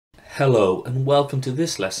Hello and welcome to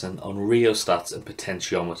this lesson on rheostats and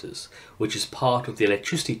potentiometers, which is part of the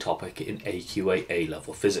electricity topic in AQA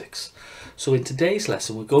A-Level Physics. So in today's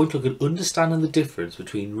lesson we're going to look at understanding the difference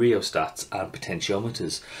between rheostats and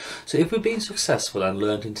potentiometers. So if we've been successful and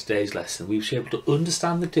learned in today's lesson, we've been able to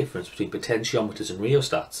understand the difference between potentiometers and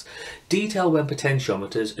rheostats, detail when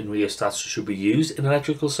potentiometers and rheostats should be used in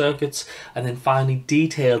electrical circuits, and then finally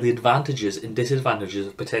detail the advantages and disadvantages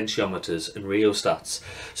of potentiometers and rheostats.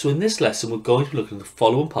 So in this lesson we're going to look at the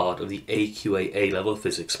following part of the AQA A-Level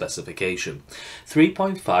Physics specification,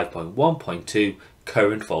 3.5.1.2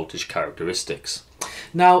 current voltage characteristics.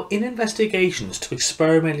 Now, in investigations to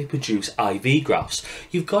experimentally produce IV graphs,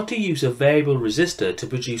 you've got to use a variable resistor to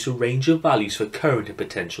produce a range of values for current and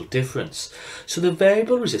potential difference. So the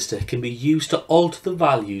variable resistor can be used to alter the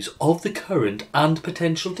values of the current and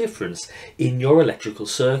potential difference in your electrical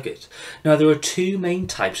circuit. Now, there are two main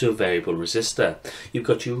types of variable resistor. You've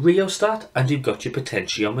got your rheostat and you've got your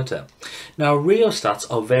potentiometer. Now, rheostats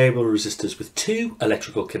are variable resistors with 2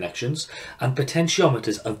 electrical connections, and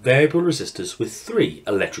potentiometers are variable resistors with 3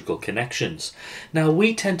 electrical connections. Now,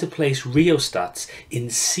 we tend to place rheostats in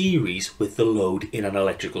series with the load in an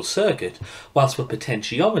electrical circuit, whilst for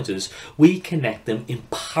potentiometers we connect them in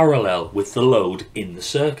parallel with the load in the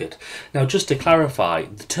circuit. Now, just to clarify,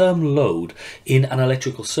 the term load in an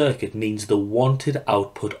electrical circuit means the wanted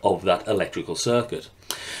output of that electrical circuit.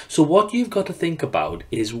 So what you've got to think about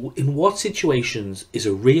is in what situations is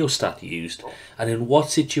a rheostat used and in what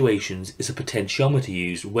situations is a potentiometer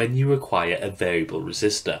used when you require a variable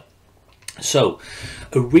resistor. So,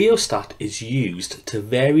 a rheostat is used to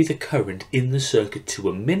vary the current in the circuit to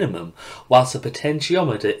a minimum, whilst a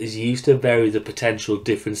potentiometer is used to vary the potential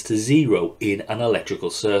difference to 0 in an electrical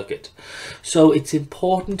circuit. So it's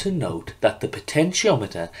important to note that the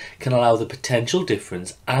potentiometer can allow the potential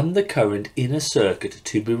difference and the current in a circuit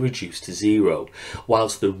to be reduced to 0,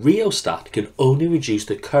 whilst the rheostat can only reduce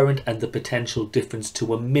the current and the potential difference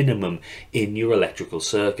to a minimum in your electrical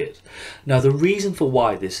circuit. Now, the reason for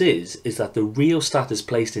why this is that the rheostat is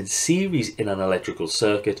placed in series in an electrical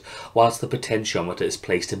circuit, whilst the potentiometer is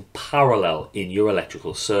placed in parallel in your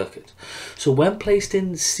electrical circuit. So when placed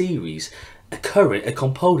in series, a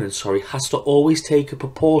component has to always take a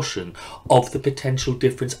proportion of the potential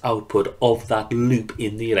difference output of that loop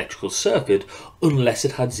in the electrical circuit, unless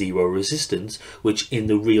it had 0 resistance, which in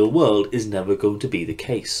the real world is never going to be the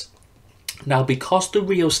case. Now, because the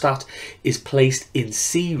rheostat is placed in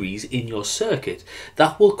series in your circuit,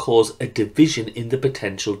 that will cause a division in the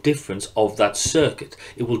potential difference of that circuit.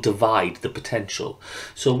 It will divide the potential.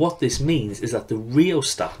 So what this means is that the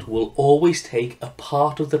rheostat will always take a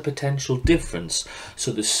part of the potential difference,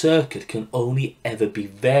 so the circuit can only ever be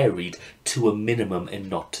varied to a minimum and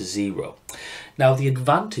not to 0. Now, the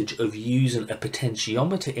advantage of using a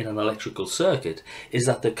potentiometer in an electrical circuit is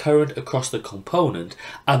that the current across the component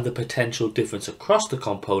and the potential difference across the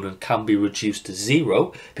component can be reduced to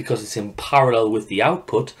 0 because it's in parallel with the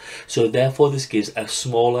output, so therefore this gives a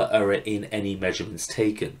smaller error in any measurements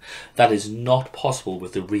taken. That is not possible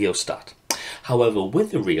with the rheostat. However,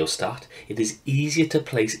 with the rheostat, it is easier to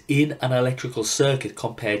place in an electrical circuit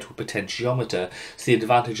compared to a potentiometer, so the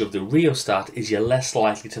advantage of the rheostat is you're less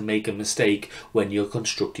likely to make a mistake when you're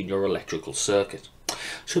constructing your electrical circuit.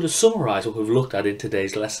 So to summarise what we've looked at in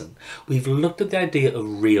today's lesson, we've looked at the idea of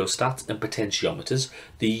rheostats and potentiometers,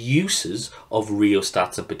 the uses of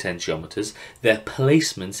rheostats and potentiometers, their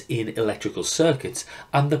placements in electrical circuits,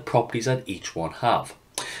 and the properties that each one have.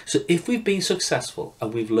 So if we've been successful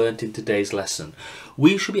and we've learned in today's lesson,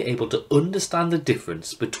 we should be able to understand the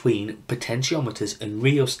difference between potentiometers and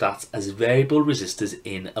rheostats as variable resistors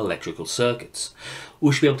in electrical circuits.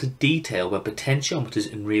 We should be able to detail when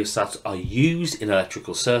potentiometers and rheostats are used in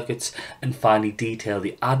electrical circuits, and finally detail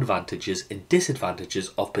the advantages and disadvantages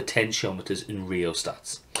of potentiometers and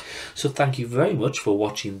rheostats. So thank you very much for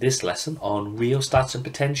watching this lesson on rheostats and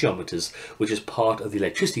potentiometers, which is part of the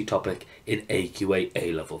electricity topic in AQA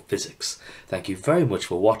A-Level Physics. Thank you very much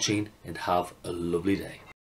for watching and have a lovely day.